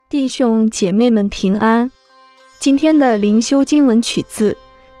弟兄姐妹们平安。今天的灵修经文取自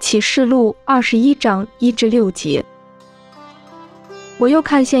启示录21章1至6节。我又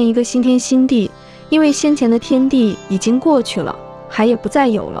看见一个新天新地，因为先前的天地已经过去了，海也不再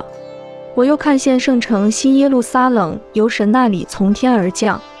有了。我又看见圣城新耶路撒冷由神那里从天而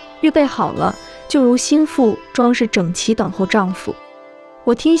降，预备好了，就如新妇装饰整齐等候丈夫。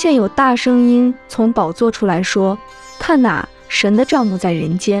我听见有大声音从宝座出来说，看哪，神的帐幕在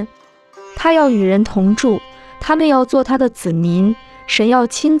人间，他要与人同住，他们要做他的子民，神要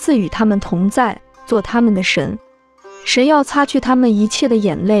亲自与他们同在，做他们的神。神要擦去他们一切的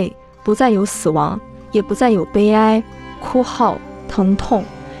眼泪，不再有死亡，也不再有悲哀、哭号、疼痛，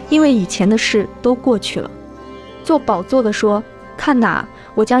因为以前的事都过去了。做宝座的说，看哪，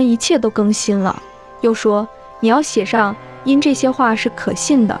我将一切都更新了。又说，你要写上，因这些话是可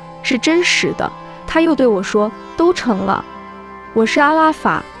信的，是真实的。他又对我说，都成了。我是阿拉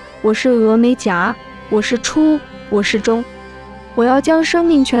法，我是俄梅戛，我是初，我是终。我要将生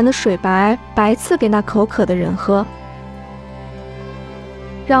命泉的水白赐给那口渴的人喝。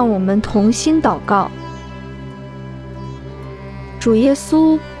让我们同心祷告。主耶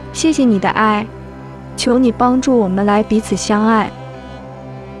稣，谢谢你的爱，求你帮助我们来彼此相爱。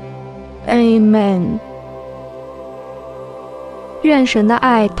Amen。愿神的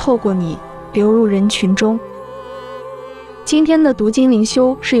爱透过你流入人群中。今天的读经灵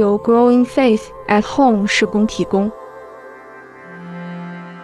修是由 Growing Faith at Home 事工提供。